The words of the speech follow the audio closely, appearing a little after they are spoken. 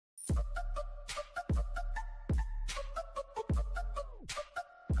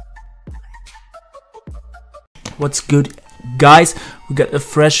What's good, guys? We got a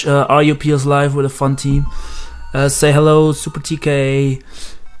fresh RUPS live with a fun team. Say hello, Super TK,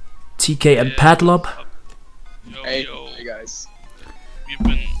 TK, and Patlop. Hey guys. We've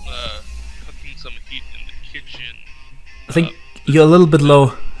been cooking some heat in the kitchen. I think you're a little bit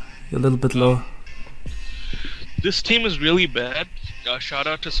low. This team is really bad. Shout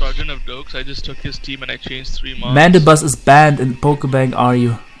out to Sergeant of Dokes. I just took his team and I changed 3 mons. Mandibus is banned in Pokebang, are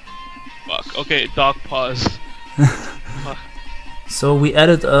you? Fuck. Okay, Doc, pause. So we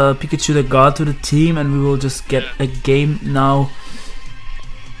added Pikachu the God to the team, and we will just get a game now.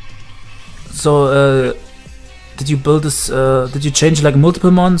 So did you build this? Did you change like multiple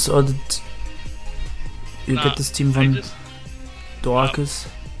mons, or did you get this team from Dorcas?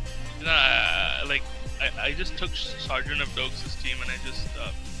 Like I just took Sergeant of Dokes' team and I just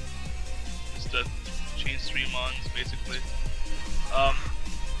changed 3 mons basically.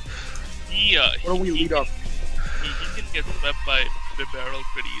 What do we lead up? He can get swept by Bibarel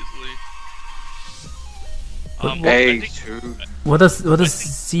pretty easily. What does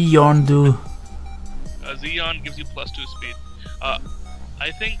z-yawn do? Z-yawn gives you +2 speed.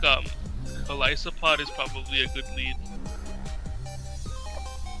 I think Golisopod is probably a good lead.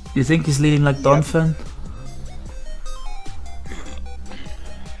 You think he's leading like Donphan?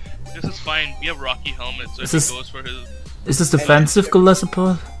 This is fine. We have Rocky helmets, so if he goes for his. Is this defensive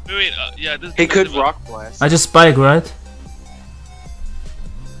Golisopod? Wait, yeah, this. He could rock blast. I just spike, right?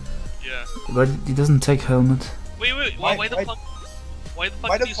 Yeah. But he doesn't take helmet. Wait, why the fuck? Why the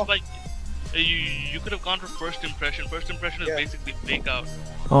fuck did you spike? You could have gone for first impression. First impression is basically fake out.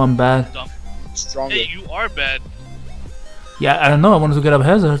 Oh, I'm bad. Dumb. Stronger. Hey, you are bad. Yeah, I don't know. I wanted to get up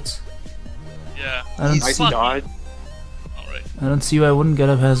hazards. Yeah. I don't see why I wouldn't get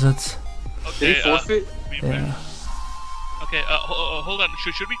up hazards. Okay, did he forfeit? Yeah. Okay, hold on.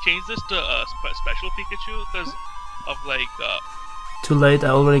 Should we change this to special Pikachu because of like? Too late. I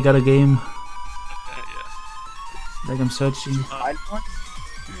already got a game. Okay, yeah. Like I'm searching. One?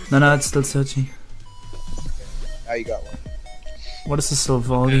 No, it's still searching. Now you got one. What is this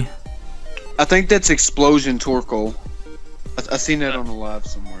Silvally? I think that's Explosion Torkoal. I seen that on the live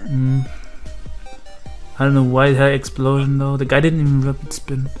somewhere. I don't know why it had explosion though. The guy didn't even rapid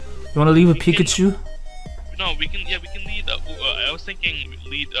spin. You wanna leave a Pikachu? No, we can. Yeah, we can lead. I was thinking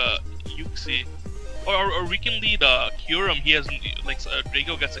lead Uxie, or we can lead Kyurem. He has like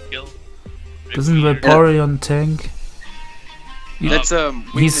Drago gets a kill. Doesn't Vaporeon tank? That's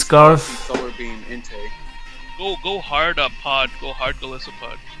he's Scarf. Solar Beam intake. Go hard Pod. Go hard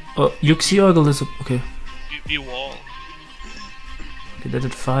Golisopod. Oh, Uxie or Golisopod? Okay. Be wall. Okay, that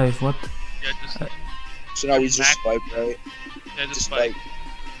did 5. What? Yeah, just. So now we just spike, right? Yeah, just spike.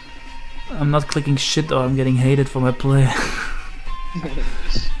 I'm not clicking shit or I'm getting hated for my play.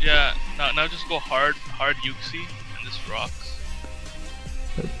 Yeah, now just go hard Uxie and just rocks.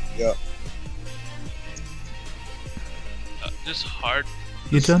 Yeah. Just hard.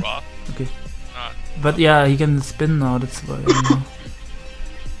 Your turn? Rock. Okay. But yeah, he can spin now, that's why I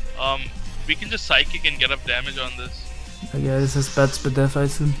know. We can just psychic and get up damage on this. Yeah, this is bad spit def, I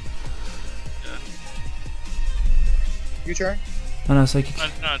assume. Yeah. Your turn? No, psychic.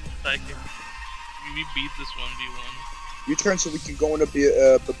 No, psychic. We beat this 1v1. Your turn, so we can go into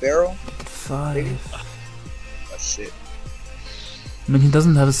Bibarel? 5. Oh shit. I mean, he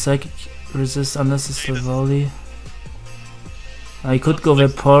doesn't have a psychic resist unless it's Silvally. I could go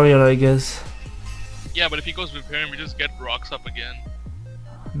Vaporeon, I guess. Yeah, but if he goes Vaporeon, we just get rocks up again.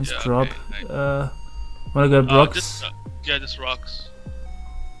 Let's Yeah, drop. okay, nice. Wanna get rocks? Just rocks.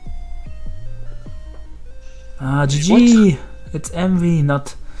 Ah, GG! It's MV,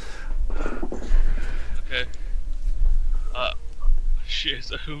 not. Okay. Shit,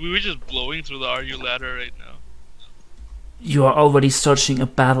 so we were just blowing through the RU ladder right now. You are already searching a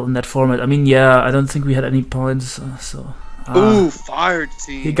battle in that format. I mean, yeah, I don't think we had any points, so. Ooh, fire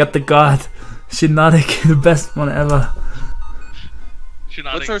team. He got the God. Shinotic, the best one ever.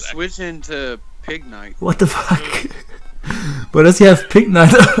 Let's start switching to Pig Knight. What the fuck? But does he have Pig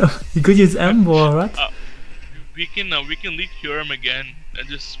Knight? He could use Ember, right? We can lead Kyurem again and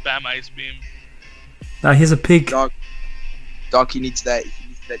just spam Ice Beam. Nah, he's a pig. Doc, he needs that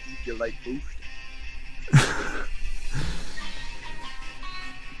eat light boost.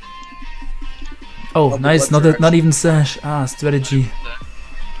 Oh, nice. Not even Sash. Ah, strategy.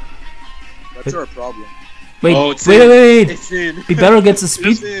 That's our problem. Wait, It's wait. in. Bibarel gets a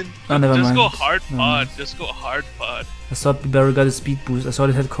speed. Oh, never Just mind. go hard pod. Just go hard pod. I thought Bibarel got a speed boost. I thought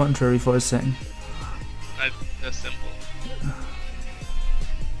it had contrary for a second. That's simple.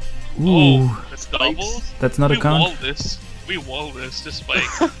 Ooh. Oh, that's doubles? That's not a count. We wall this. Just spike.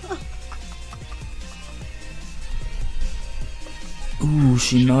 Ooh,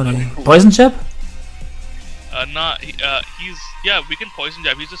 Shinori. Poison jab? He's yeah. We can poison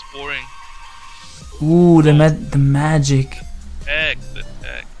jab. He's just boring. Ooh, the magic. Heck, the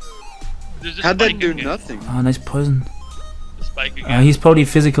heck. There's just How'd that spike do again. nothing? Ah, nice poison. The spike again. He's probably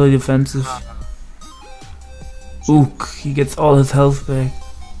physically defensive. Ooh, he gets all his health back.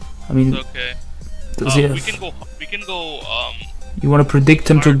 I mean, It's okay. does he have, We can go. you want to predict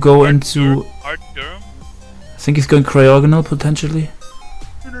him to go into? hard cure him. I think he's going cryogonal potentially.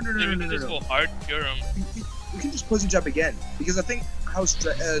 No, Yeah, we can just go hard cure him. We can just poison jab again because I think how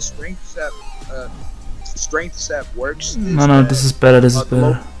strength step works. Is No, this is better. This is the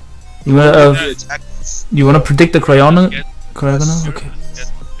low- better. You wanna predict the cryogonal? Cryogonal? Sure, Okay.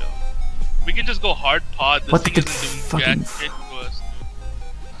 get the kill. We can just go hard pod. This What thing did it isn't fucking doing jack shit to us.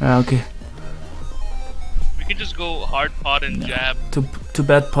 Yeah, okay. We can just go hard pod and jab. Too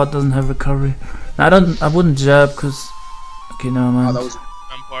bad Pot doesn't have recovery. No, I wouldn't jab because. Okay, never Oh, mind. that was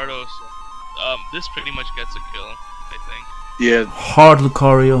Rampardos. This pretty much gets a kill, I think. Yeah, Hard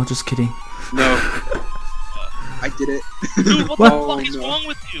Lucario. Just kidding. no. I did it. Dude, what What? the fuck is no. wrong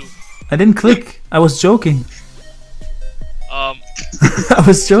with you? I didn't click. I was joking. I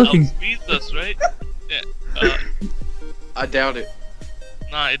was joking. Outspeed us, right? Yeah. I doubt it.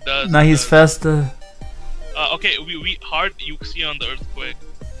 Nah, it does. Now it he's does. faster. Okay, we hard Yuxi on the earthquake.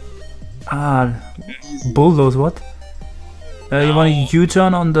 Ah, Easy. bulldoze. What? You want a No.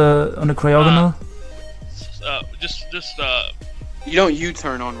 U-turn on the cryogonal? Just You don't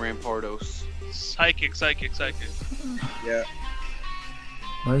U-turn on Rampardos. psychic. Yeah.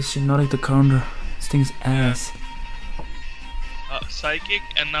 Why is she not at the counter? This thing's ass. Psychic,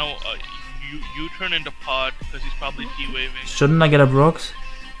 and now you turn into pod because he's probably T-waving. Shouldn't I get up rocks?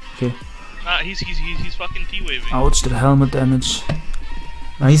 Okay. Nah, he's fucking T-waving. Ouch, that helmet damage.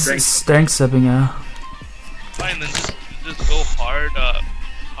 Now he's strength stepping, yeah. Fine, then just go hard.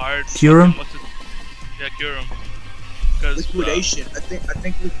 Cure him? Yeah, cure him. Because Liquidation. I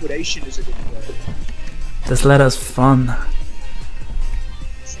think liquidation is a good play. This ladder's fun.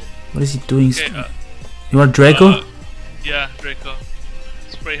 What is he doing? okay, You want Draco? yeah, Draco.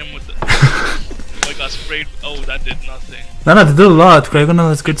 Spray him with the. Oh, I got sprayed. Oh, that did nothing. No, they did a lot.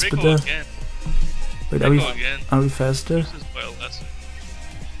 Cryogonal is good Draco spit there. again. Wait, Draco again. are we faster? This is well lesson.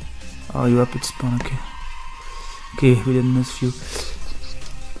 Oh, you're up at spawn, okay. Okay, we didn't miss few.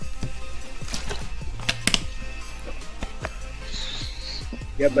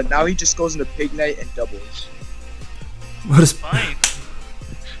 Yeah, but now he just goes into Pig Knight and doubles. What is Fine.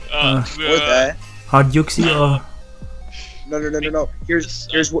 Or that. hard Yuxi or No.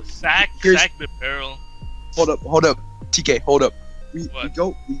 Here's what. Sack here's- the barrel. Hold up. TK, hold up. We What?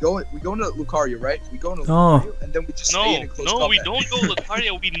 go into Lucario, right? We go into No. Lucario, and then we just stay in close No, we combat. don't go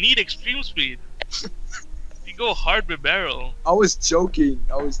Lucario. We need extreme speed. We go hard Bibarel. I was joking.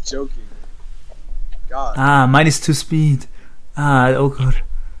 God. -2 speed. Oh god.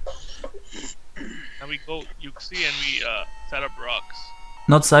 And we go Yuxi and we set up rocks.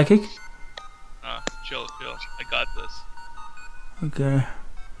 Not psychic? Chill. I got this. Okay.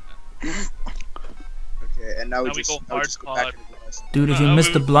 Okay, and now we Now we just go now we hard just go back pod. into the rest. Dude, if you No,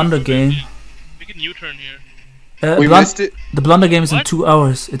 missed the blunder game. We can U-turn here. We missed it. The blunder game is in What? 2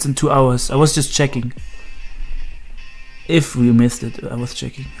 hours. It's in 2 hours. I was just checking. If we missed it, I was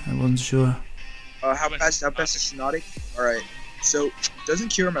checking. I wasn't sure. How fast is Shinotic? Alright. So doesn't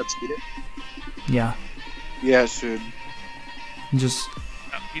Kyurem outspeed it? Yeah. Yeah, it should. Just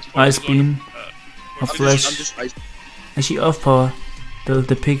He's Ice probably going beam. to, A flash. I'm just Actually off power.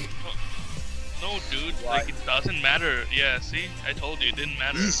 The pig. No, dude. Why? Like, it doesn't matter. Yeah, see? I told you, it didn't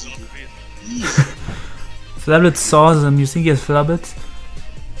matter. It's Easy. gonna freeze. Flablet saws him. You think he has Flablet?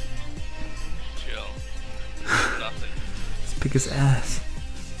 Chill. Nothing. This pig is ass.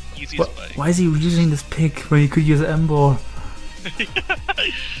 Easy spike. Why is he using this pig when he could use Ember?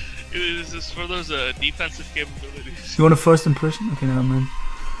 It is just for those defensive capabilities. You want a first impression? Okay, never mind.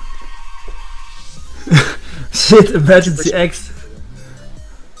 Shit, emergency X.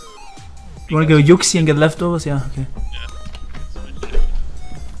 You wanna go Yuxi and get leftovers? Yeah, okay.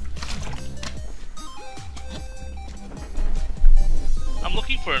 I'm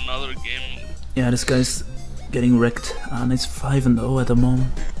looking for another game. Yeah, this guy's getting wrecked. And it's 5-0 at the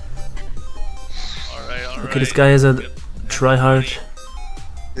moment. Alright. Okay, this guy is a try-hard.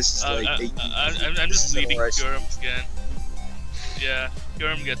 This is like 8 I'm just leading Kyurem again. Yeah,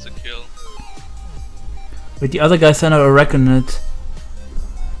 Kyurem gets a kill. Wait, the other guy sent out a wreck on it.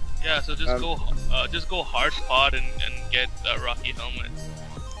 Yeah, so just go hard pod and get Rocky Helmet.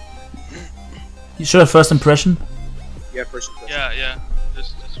 You sure first impression? Yeah, first impression. Yeah,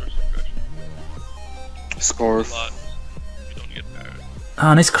 just first impression. A Scarf. lot. You don't get Paris.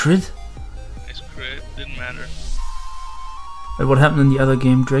 Ah, nice crit. Nice crit. Didn't matter. But what happened in the other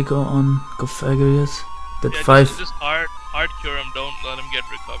game? Draco on Gophagarius? That Yeah, 5. just hard cure him. Don't let him get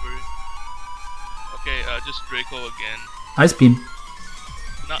recovery. Okay, just Draco again. Ice Beam.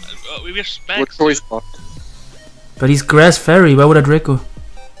 Not, we have What specs. choice spot? But he's Grass Fairy, why would I Draco?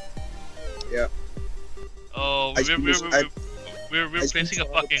 Yeah. Oh, I we're Ice Beam facing a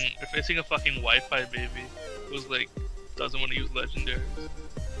charge. fucking Wi-Fi baby who's like doesn't want to use legendary.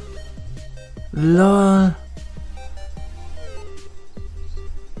 LOL.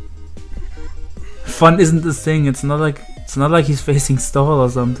 Fun isn't the thing. It's not like he's facing stall or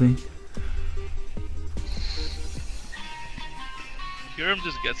something. Kyurem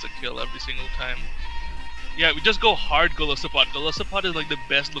just gets a kill every single time. Yeah, we just go hard Golisopod. Golisopod is like the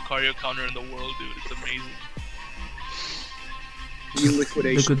best Lucario counter in the world, dude. It's amazing. You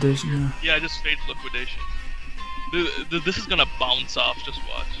liquidation. Liquidation, yeah. Yeah, just straight liquidation. Dude, this is gonna bounce off. Just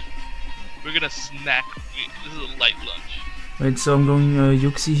watch. We're gonna snack. This is a light lunch. Wait, so I'm going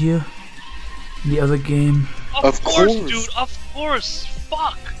Yuxi here. The other game. Of course, course. dude. Of course.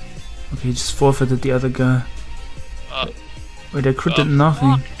 Fuck. Okay, he just forfeited the other guy. Wait, I crit did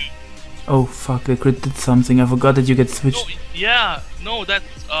nothing. Fuck, dude. Oh fuck, I crit did something. I forgot that you get No, switched. yeah. No, that's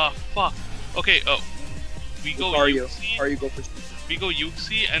fuck. Okay. We go Lucario. Yuxi. Lucario go for We go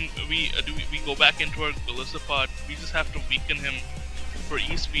Yuxi and we go back into our Golisopod. We just have to weaken him for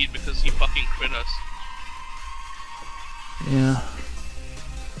E-speed because he fucking crit us. Yeah.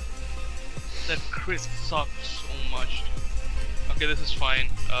 That crit sucks so much. Okay, this is fine.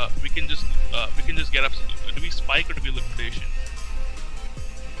 We can just get up. Do we spike or do we liquidation?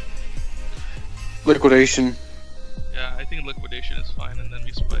 Liquidation. Yeah, I think liquidation is fine, and then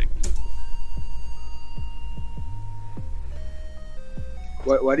we spike.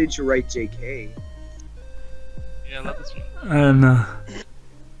 Why did you write JK? Yeah, let this one. I don't know.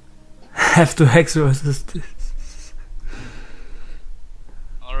 Have to hex versus this.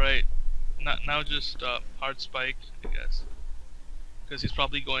 All right. Now just hard spike, I guess, because he's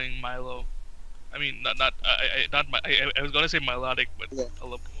probably going Milo. I mean, I was gonna say Milotic, but Yeah.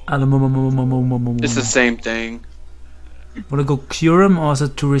 It's the same thing. Wanna go cure him or is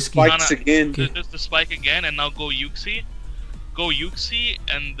it too risky? Spikes again. Okay. Just the spike again, and now go Yuxi. Go Yuxi,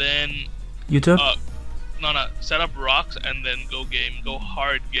 and then U-turn? no, set up rocks, and then go game. Go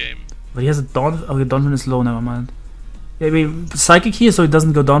hard game. But he has a Dawn. Okay, Dawnfin is low, never mind. Yeah, wait, Psychic here so he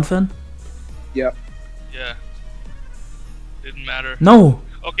doesn't go Dawnfin? Yeah. Yeah. Didn't matter. No!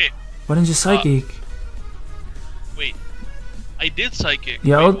 Okay, Why didn't you Psychic? wait. I did psychic.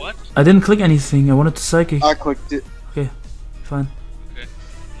 Yeah, Wait, what? I didn't click anything, I wanted to Psychic. I clicked it. Fine. Okay,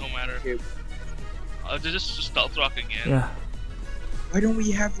 no matter. Okay. Just stealth rock again. Yeah. Why don't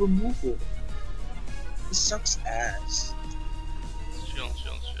we have removal? This sucks ass. Chill.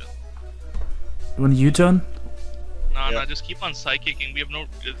 You want a U-turn? No, Yeah. just keep on psychicking.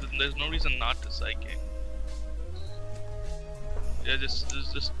 There's no reason not to psychic. Yeah, just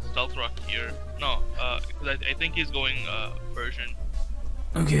stealth rock here. No, because I think he's going Persian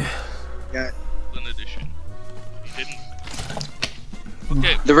Okay. Yeah. in addition. He didn't.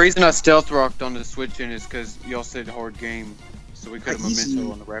 Okay, The reason I stealth rocked on the switch in is because y'all said hard game, so we could have Easy.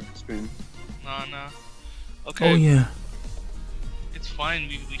 memento on the rapid spin. nah. Okay, Oh yeah. it's fine.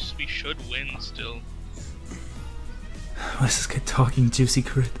 We should win still. Why is this guy talking juicy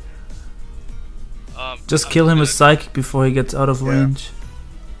crit? Um, Just I'm kill him gonna- with Psychic before he gets out of Yeah. range.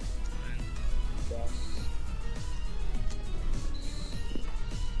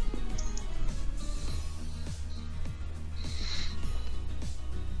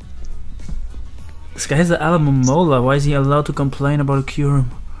 This guy has an Alamomola, why is he allowed to complain about a Kyurem?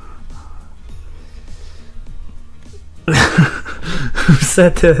 Who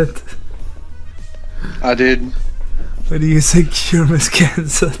said that? I did. Why do you say Kyurem is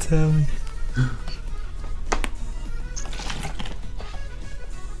cancer? Tell me.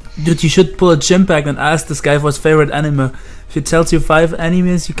 Dude, you should pull a gym pack and ask this guy for his favorite anime. If he tells you 5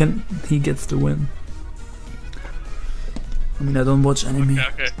 animes, he gets the win. I mean, I don't watch anime.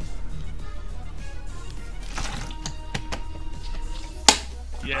 Okay.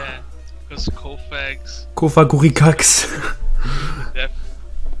 Yeah, because Kofags Kofagurikax. def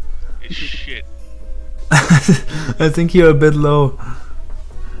is shit. I think you're a bit low.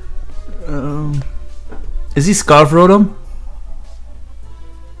 Is he Scarf Rotom?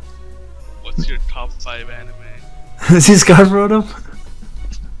 What's your top 5 anime? Is he Scarf Rotom?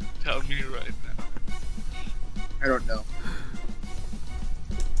 Tell me right now. I don't know.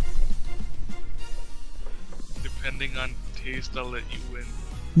 Depending on taste, I'll let you win.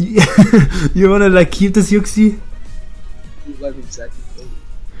 You wanna like keep this Yuxi? 11 seconds.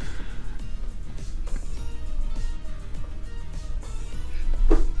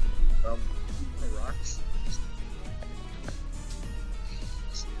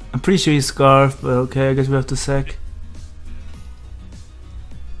 I'm pretty sure he's Scarf, but okay, I guess we have to sack.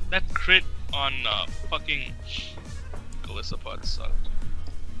 That crit on fucking Golisopod sucked.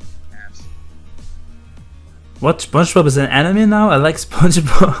 Yes. What? SpongeBob is an anime now? I like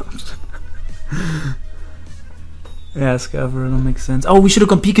SpongeBob. Yeah, Scarf don't make sense. Oh, we should have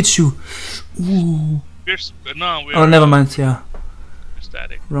gone Pikachu. Ooh. We're Never mind. Yeah. We're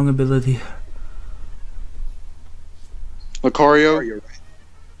static. Wrong ability. Lucario? Oh, you're right.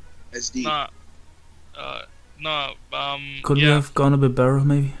 SD. Could we yeah. have gone a bit Bibarel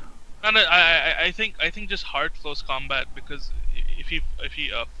maybe? No, I think just hard close combat because if he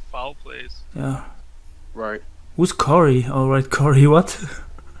foul plays. Yeah. Right. Who's Cory? Alright, Cory, what?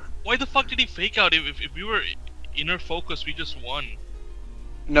 Why the fuck did he fake out? If we were inner focus, we just won.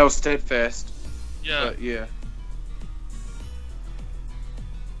 No, Steadfast. Yeah. But yeah.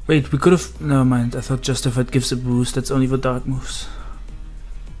 Wait, we could have. Never mind. I thought Justified gives a boost. That's only for dark moves.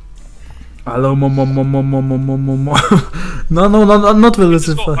 Hello, mo. No, not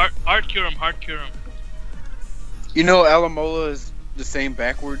Velicify. Hard cure him. You know, Alamola is the same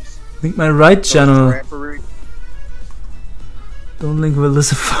backwards. Link my right So channel. it's referee. Don't link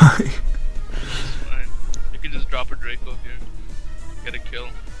Velicify. It's fine. You can just drop a Draco here. Get a kill.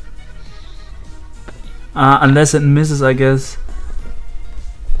 Unless it misses, I guess.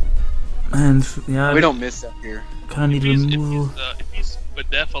 And yeah, We don't miss that here. kinda need removal. If he's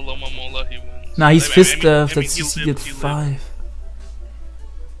Def Alola-Mola, he wins. Nah, he's Fist I Death. mean, That's he CC lived, at he lived. 5.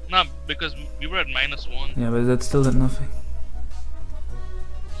 Nah, because we were at -1. Yeah, but that's still at nothing.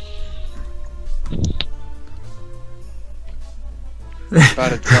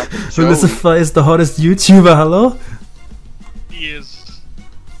 About to drop a Joey. Velicify is the hottest YouTuber, hello? He is.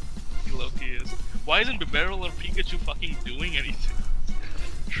 He low-key is. Why isn't Bibarel or Pikachu fucking doing anything?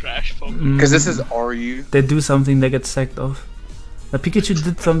 Trash Pokemon. Because this is RU. They do something, they get sacked off. But Pikachu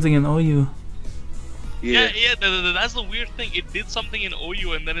did something in OU. Yeah, that's the weird thing. It did something in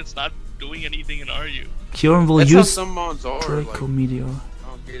OU and then it's not doing anything in RU. Kieran will That's how use some mons are. Draco Like, Meteor. I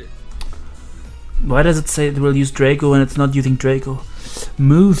don't get it. Why does it say it will use Draco when it's not using Draco?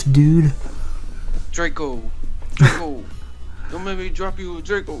 Move, dude. Draco. Don't make me drop you with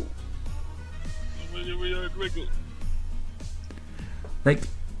Draco. Like,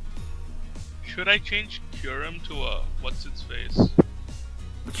 Should I change Kyurem to a what's its face?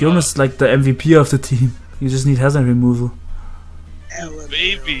 Kieran is like the MVP of the team. You just need hazard removal.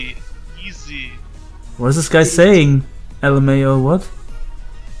 Baby, easy. What is this guy saying? LMAO, what?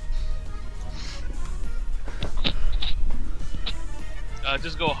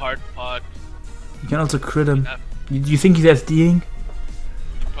 Just go hard pod. You can also crit him. Yeah. You think he's FDing?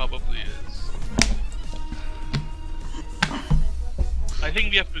 He probably is. I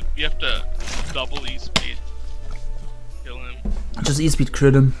think we have to double E-speed. Kill him. Just E-speed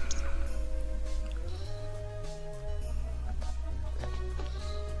crit him.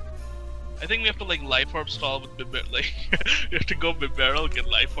 I think we have to like Life Orb stall with Bibarel. Like we have to go Bibarel, get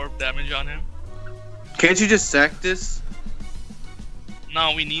Life Orb damage on him. Can't you just sack this?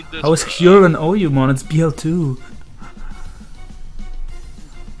 No, we need this. I was Cure and OU, man. It's BL2.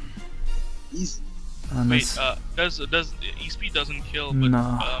 Easy. Wait, does E-speed doesn't kill, but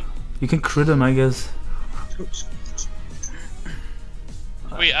No. You can crit him, I guess.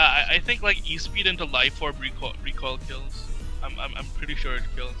 wait, I think like E-speed into Life Orb recoil kills. I'm pretty sure it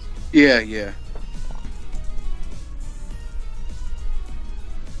kills. Yeah.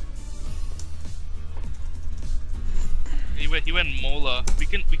 He went Mola. We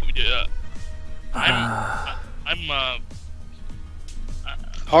can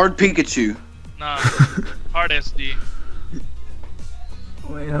Hard Pikachu. nah hard SD.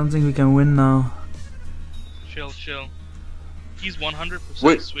 Wait, I don't think we can win now. Chill. He's 100%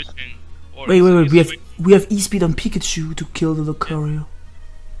 Wait. switching. Or Wait, he's we have E-speed on Pikachu to kill the Lucario.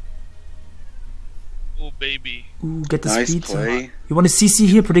 Oh baby. Ooh, get the Nice speed. play. You want to CC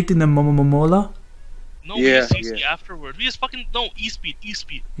here predicting the Momomola? No, Yeah, we just CC afterwards. We just fucking no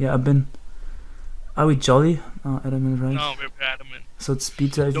E-speed. Yeah, I've been. Are we jolly? Oh, adamant, right? No, we're adamant. So it's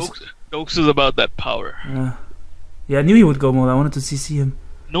speed type. Dokes is about that power. Yeah, I knew he would go Mola. I wanted to CC him.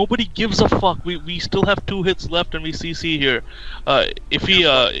 Nobody gives a fuck. We still have 2 hits left and we CC here. If he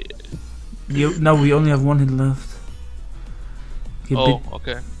No, we only have 1 hit left. Okay, oh,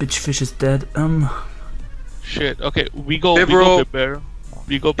 okay. Bitch fish is dead. Shit. Okay, we go Bibarel. Bibarel.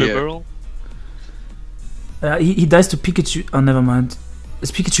 We go Bibarel. He dies to Pikachu. Oh, never mind.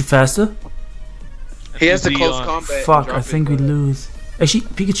 Is Pikachu faster? He has the Z-yawn. close combat. Fuck, Drop I it. think we lose. Actually,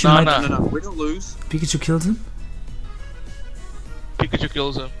 Pikachu Nah, might. nah. No, we don't lose. Pikachu kills him. Pikachu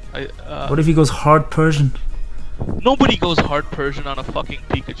kills him. What if he goes hard Persian? Nobody goes hard Persian on a fucking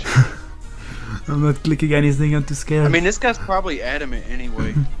Pikachu. I'm not clicking anything, I'm too scared. I mean, this guy's probably adamant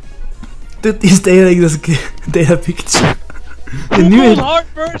anyway. Dude, he's dating this data Pikachu. I Who knew goes it. hard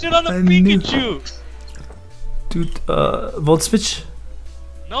Persian on a I knew- Pikachu? Dude, Volt Switch?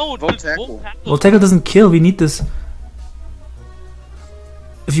 No, Volt dude, Tackle. Volt Tackle. Volt Tackle doesn't kill, we need this.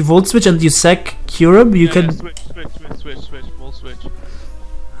 If you Volt Switch and you sack Curub, you Yeah, can... yeah, switch, Volt switch.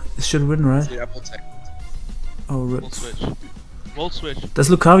 It should win, right? Yeah, we'll take it. Oh, rip. Volt switch. Volt switch. Does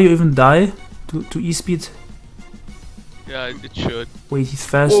Lucario even die to E-speed? Yeah, it should. Wait, he's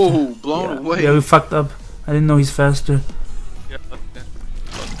faster. Whoa, blown away. Yeah, we fucked up. I didn't know he's faster. Yeah, okay.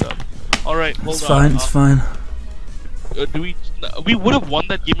 Fucked up. Alright, hold It's on. fine, it's fine. Do we would have won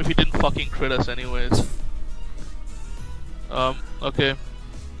that game if he didn't fucking crit us anyways. Okay.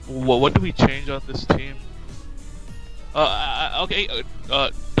 What do we change on this team? Okay,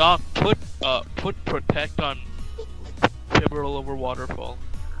 Doc, put Protect on Bibarel over Waterfall.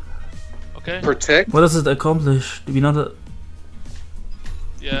 Okay? Protect? What does it accomplish? Do we not...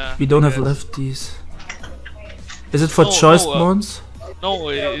 Yeah. we don't I have guess. lefties. Is it for No, choice no, mons? No,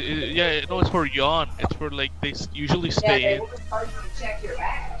 yeah, no, it's for yawn. It's for like they usually stay in.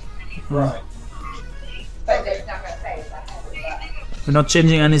 Oh. We're not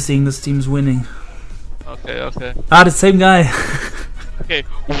changing anything, this team's winning. Okay. Ah, the same guy! Okay,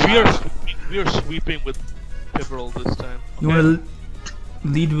 we are sweeping with Bibarel this time. Okay? You wanna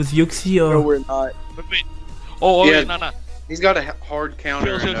lead with Yuxi or... No, we're not. Wait. Oh, Yeah. wait, no. He's got a hard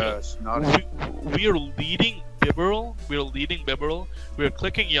counter Chill, and chill. not We are leading Bibarel. We're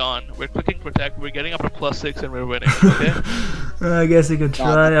clicking yawn. We're clicking protect. We're getting up to +6 and we're winning. Okay. I guess I could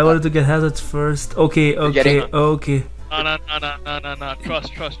try. I wanted to get hazards first. Okay. getting- Okay. No.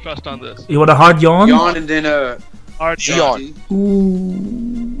 Trust on this. You want a hard yawn? yawn and then Hard Z-yawn.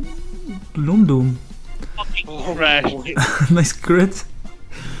 Ooh. Gloom Doom. Fucking trash. Nice crit.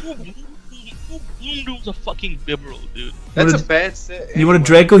 Doom's a fucking Bibarel, dude. that's What a bad set. You want a anyway.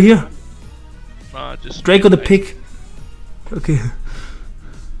 Draco here? Nah, just Draco the pick. Okay.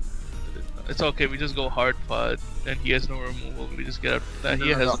 It's okay. We just go hard pod, and he has no removal. We just get out. He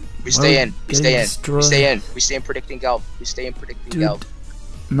No, has. no. We stay in. We Getting stay in. destroyed. We stay in. We stay in predicting Galp. We stay in predicting Dude. Galp.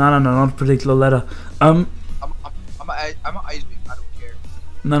 No, not predict low ladder. I'm a ice beam. I don't care.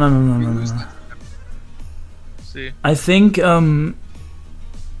 No. See. I think we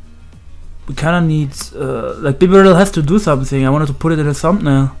kinda need like Bibarel has to do something. I wanted to put it in a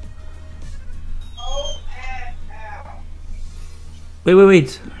thumbnail.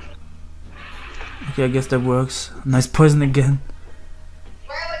 Wait. Okay, I guess that works. Nice poison again.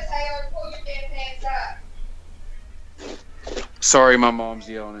 Sorry, my mom's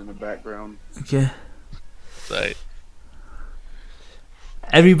yelling in the background. Okay. Right.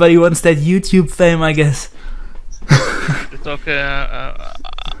 Everybody wants that YouTube fame, I guess. It's okay.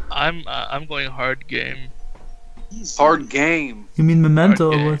 I'm going hard game. Hard game. You mean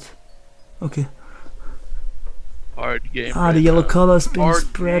Memento Hard or game. what? Okay. Hard game. Ah, right the yellow now. color is being Hard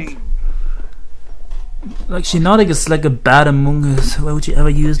spread. game. Like Shiinotic is like a bad Among Us. Why would you ever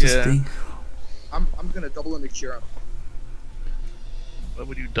use this Yeah. thing? I'm gonna double into Cure. Why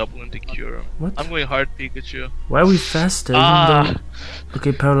would you double into cure him? What? I'm going hard Pikachu. Why are we faster? Even Ah, though...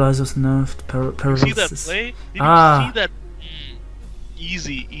 Okay, Paralyzer's nerfed. you see that Paralysis. play? Did Ah. you see that?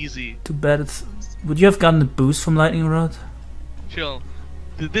 Easy. Too bad it's... Would you have gotten a boost from Lightning Rod? Chill.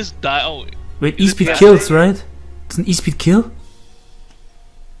 Did this die? Oh, Wait, Is it E-speed bad? kills, right? It's an E-speed kill?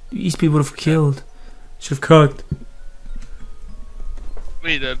 E-speed would have killed. Should have cocked.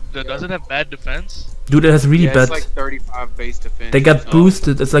 wait. Does it have bad defense? Dude, it has really Yeah, bad... it's like 35 base defense. They got Oh.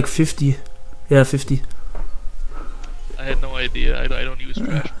 boosted. It's like 50. Yeah, 50. I had no idea. I don't use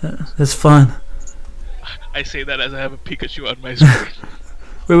trash. That's fine. I say that as I have a Pikachu on my screen.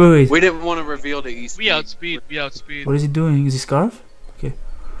 Wait. We didn't want to reveal the East. We outspeed. What is he doing? Is he Scarf? Okay.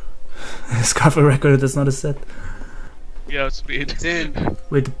 Scarf a record, that's not a set. We outspeed. It's in.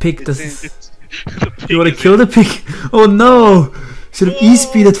 Wait, the pick It's doesn't... It's, the pig You wanna is kill the pig? Oh no! Should have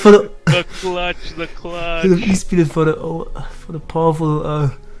E-speeded for the... the clutch. The clutch. Should have E-speeded for the... Oh, for the powerful...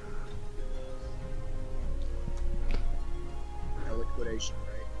 Liquidation,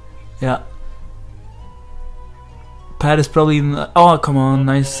 right? Yeah. Pat is probably in the... Oh, come on,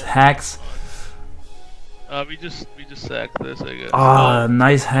 nice hacks. We just sacked this, I guess. Ah, Oh,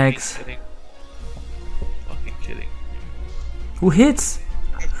 nice fucking hacks. kidding. Fucking kidding. Who hits?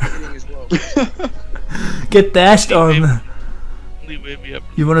 Hitting as well. Get dashed on. Only way we have.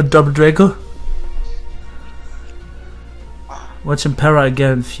 You wanna double Draco? Watch him para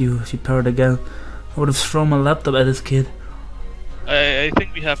again if you parried again. I would have thrown my laptop at this kid. I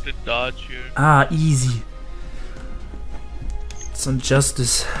think we have to dodge here. Ah, easy. Some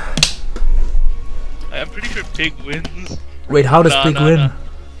justice. I'm pretty sure Pig wins. Wait, how does Pig win? Nah.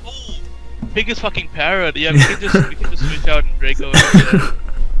 Oh, Pig is fucking Parrot. Yeah, we can just switch out and Draco.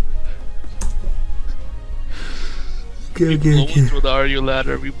 Okay, Blowing through the RU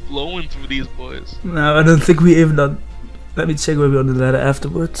ladder. We blowing through these boys. No, I don't think we even done. Let me check where we're on the ladder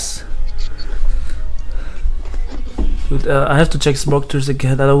afterwards. Dude, I have to check Smoke Tours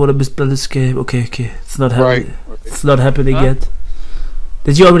again. I don't want to miss this game. Okay, it's not happening. Right. It's not happening yet.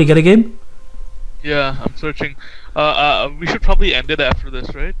 Did you already get a game? Yeah, I'm searching. We should probably end it after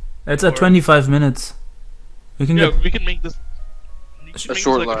this, right? It's at 25 minutes. We can get. We can make this. A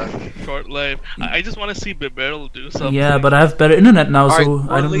short like live. A short live. I just want to see Bibarel do something. Yeah, but I have better internet now, so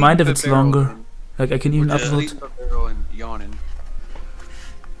Alright, I don't mind if it's longer. Like I can even upload. Bibarel and yawning.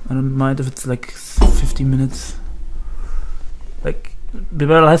 I don't mind if it's like 50 minutes. Like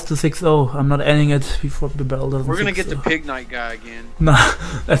Bibarel has to 6-0. I'm not ending it before Bibarel doesn't. We're gonna get the 6-0. Pig Knight guy again. Nah,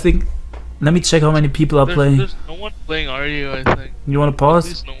 I think. Let me check how many people are playing. There's no one playing RU, I think. You wanna At pause?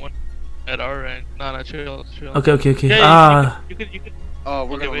 least no one at our rank. Nah, chill. Okay. Yeah, you can. Oh,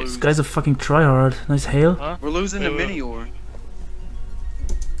 we're Okay, gonna wait. lose. This guy's a fucking tryhard. Nice hail. Huh? We're losing to Wait. Minior.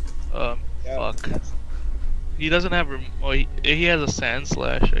 Fuck. He doesn't have. He has a Sand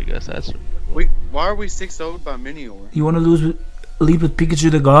Slash, I guess. That's. Why are we 6-0'd by Minior? You wanna lead with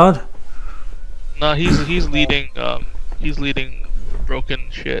Pikachu the God? No, he's leading. He's leading broken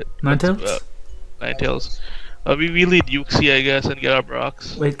shit. Ninetales? Ninetales. We lead Yuxi, I guess, and get our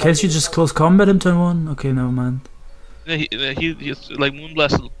Brox. Wait, can't you just close combat in turn 1? Okay, never mind. Yeah, he's like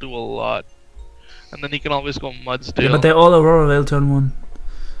Moonblast will do a lot, and then he can always go Mudsdale. Yeah, but they're all Aurora Veil turn 1.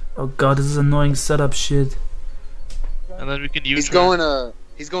 Oh god, this is annoying setup shit. And then we can use.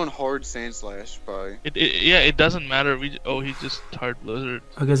 He's going hard Sand Slash probably. It doesn't matter. He just hard Blizzard.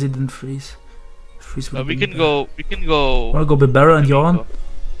 I guess he didn't freeze. We can go. Wanna go Bibarel and yawn?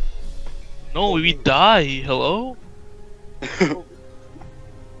 No, we die. Hello.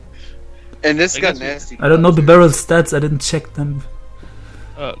 And this I got guess nasty. I don't know Bibarel's stats. I didn't check them.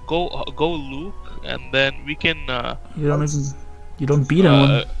 Go Luke, and then we can. You don't beat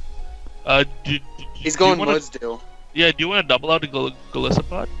anyone. He's going do you wanna, Mudsdale. Yeah, do you want to double out the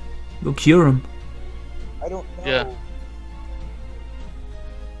Golisopod? Go cure him. I don't know. Yeah.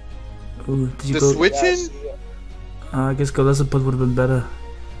 Ooh, did you The go? switching? I guess Golisopod would have been better.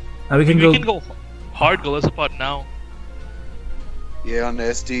 Now we can We go. can go hard Golisopod now. Yeah, on the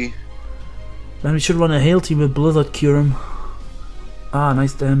SD. Man, we should run a hail team with Blizzard cure him. Ah,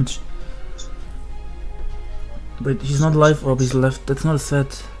 nice damage. But he's not alive, or he's left. That's not a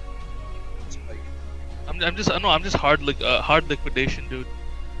set. I'm just hard liquidation, dude.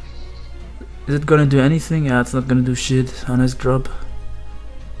 Is it gonna do anything? Yeah, it's not gonna do shit. Oh, nice drop.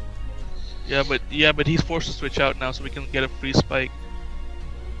 Yeah, but he's forced to switch out now, so we can get a free spike.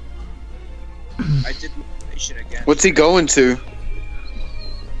 I did liquidation again. What's he going to?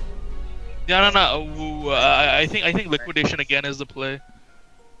 Yeah, no. I think liquidation again is the play.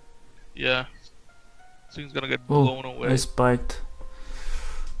 Yeah. So he's gonna get blown away. I spiked.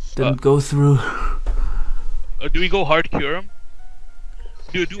 Didn't go through. Do we go hard cure him?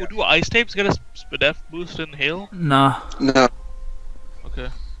 Do ice tapes get a Spadef boost in hail? Nah. No. Okay.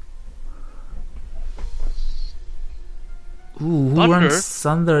 Ooh, who Thunder? runs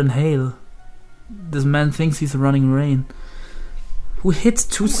Thunder and Hail? This man thinks he's running Rain. Who hits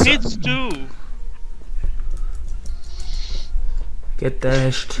two? Who hits two? Get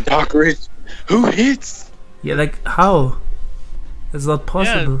dashed. Doc Rich. Who hits? Yeah, like how? It's not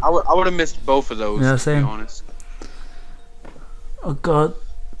possible. I would have missed both of those. Yeah, to same. be honest. Oh god.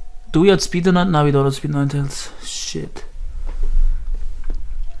 Do we outspeed or not? No, we don't outspeed Ninetales. Shit.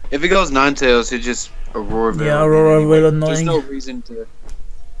 If he goes Ninetales, he just Aurora Veil. Yeah, Aurora Veil annoying. There's no reason to.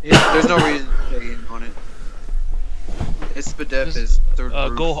 There's no reason to stay in on it. His Spadef is third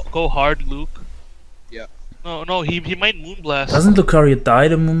proof. Go hard, Luke. Yeah. No, he might Moonblast. Doesn't Lucario die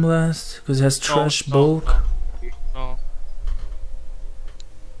to Moonblast? Because he has trash bulk. No.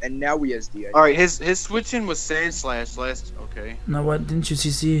 And now we SD. Alright, his switching was Sand Slash last. Okay. No, what? Didn't you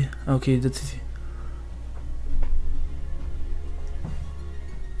CC? Okay, that's CC.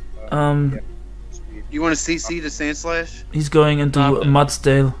 You want to CC the Sand Slash? He's going into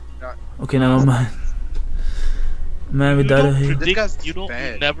Mudsdale. Okay, never mind. Man, we died of hail. This guy's You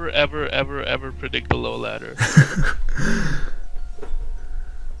bad. never ever predict the low ladder.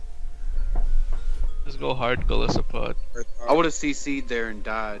 Just go hard Golisopod. I would have CC'd there and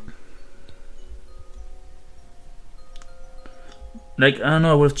died. Like, I don't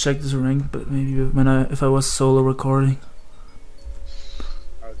know, I would have checked this rank, but maybe if I was solo recording.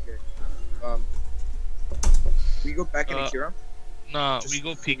 Okay. We go back in and cure him? Nah, Just we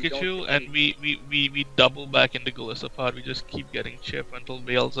go so we don't Pikachu get and any- we double back into Golisopod. We just keep getting chip until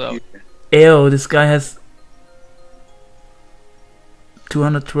Veil's out. Ew, this guy has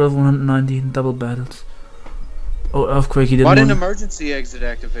 212, 190 in double battles. Oh, Earthquake, he Why didn't didn't win. emergency exit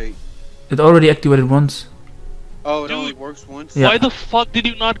activate? It already activated once. Oh, it Dude. only works once? Yeah. Why the fuck did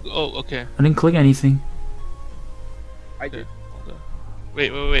you not? Oh, okay. I didn't click anything. I did. Hold on.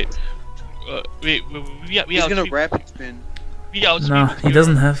 Wait. Wait. We He's gonna outspeed- rapid spin. We outspeed Nah, with he Kyurem.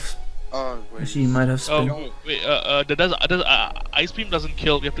 doesn't have. Oh, wait. Actually, he might have spin. Oh wait. Ice Beam doesn't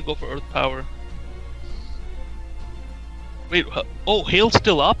kill. We have to go for Earth Power. Wait. Oh, Hail's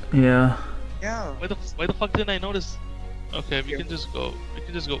still up. Yeah. Yeah. Why the fuck didn't I notice? Okay, we can just go. We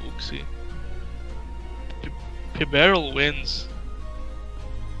can just go Uxie. Bibarel wins.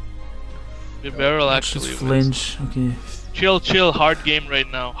 Bibarel Just actually wins. flinch. Okay. Chill. Hard game right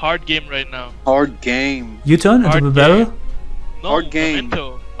now. Hard game right now. Hard game. You turn into Hard the barrel? No, Hard game.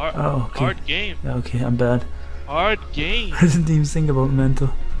 Memento. Oh, okay. Hard game. Yeah, okay, I'm bad. Hard game. I didn't even think about mental.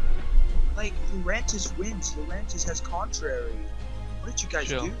 Like, Lurantis wins. Lurantis has contrary. What did you guys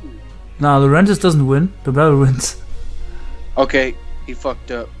Chill. do? Nah, Laurentis doesn't win. The barrel wins. Okay, he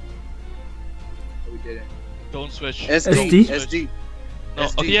fucked up. Oh, we didn't. Don't switch. SD? SD. SD. No.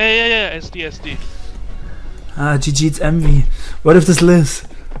 SD. Okay, yeah. SD. Ah, GG, it's MV. What if this lives?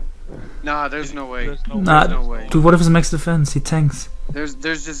 Nah, there's no way. There's no Nah, There's no way. dude, what if it's max defense? He tanks. There's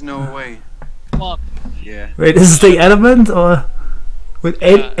just no way. Fuck. Yeah. Wait, is it the element or with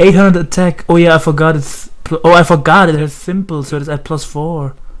Yeah. 800 attack? Oh yeah, I forgot it's. I forgot it has simple, so it's at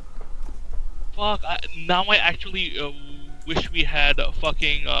 +4. Fuck. Now I actually wish we had a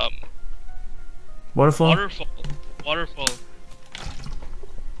fucking Waterfall? Waterfall.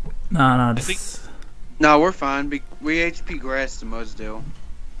 Nah, think- Nah, we're fine. We HP grass to Mudsdale.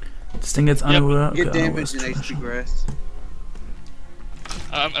 this thing gets Yeah, unaware. Get Okay, damage in unaware is HP trash. grass.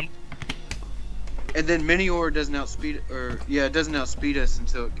 I'm And then Minior doesn't outspeed, it doesn't outspeed us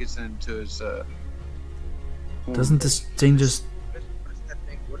until it gets into its Doesn't this thing just?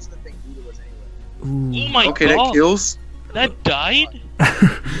 What does the thing do to us anyway? Ooh. Oh my Okay, god. that kills. That died?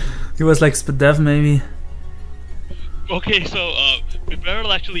 He was like Spadev maybe. Okay, so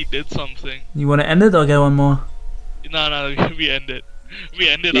Bibarel actually did something. You wanna end it or get one more? No, we ended. We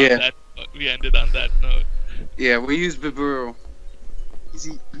ended Yeah. on that. We ended on that note. Yeah, we use Bibarel.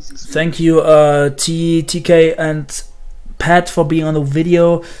 Easy. Thank you, TK and Pat for being on the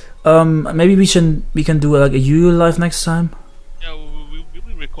video. Maybe we can do like a UU live next time. Yeah, we'll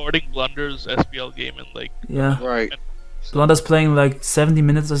be recording Blunder's SPL game in like. Yeah, Right. Blonda's playing like 70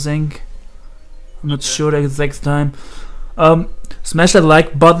 minutes, I think. I'm not Okay. sure the exact time. Smash that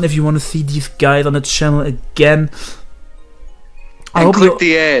like button if you want to see these guys on the channel again. I And hope click you.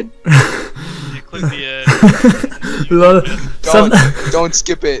 the ad. You click the Lol. Don't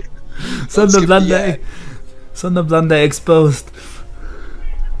skip it. Sunder skip the Blunder. ad. Sunder Blunder exposed.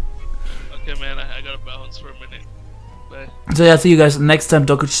 Okay, man, I gotta bounce for a minute. Bye. So yeah, see you guys next time.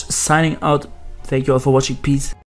 Dokuch signing out. Thank you all for watching. Peace.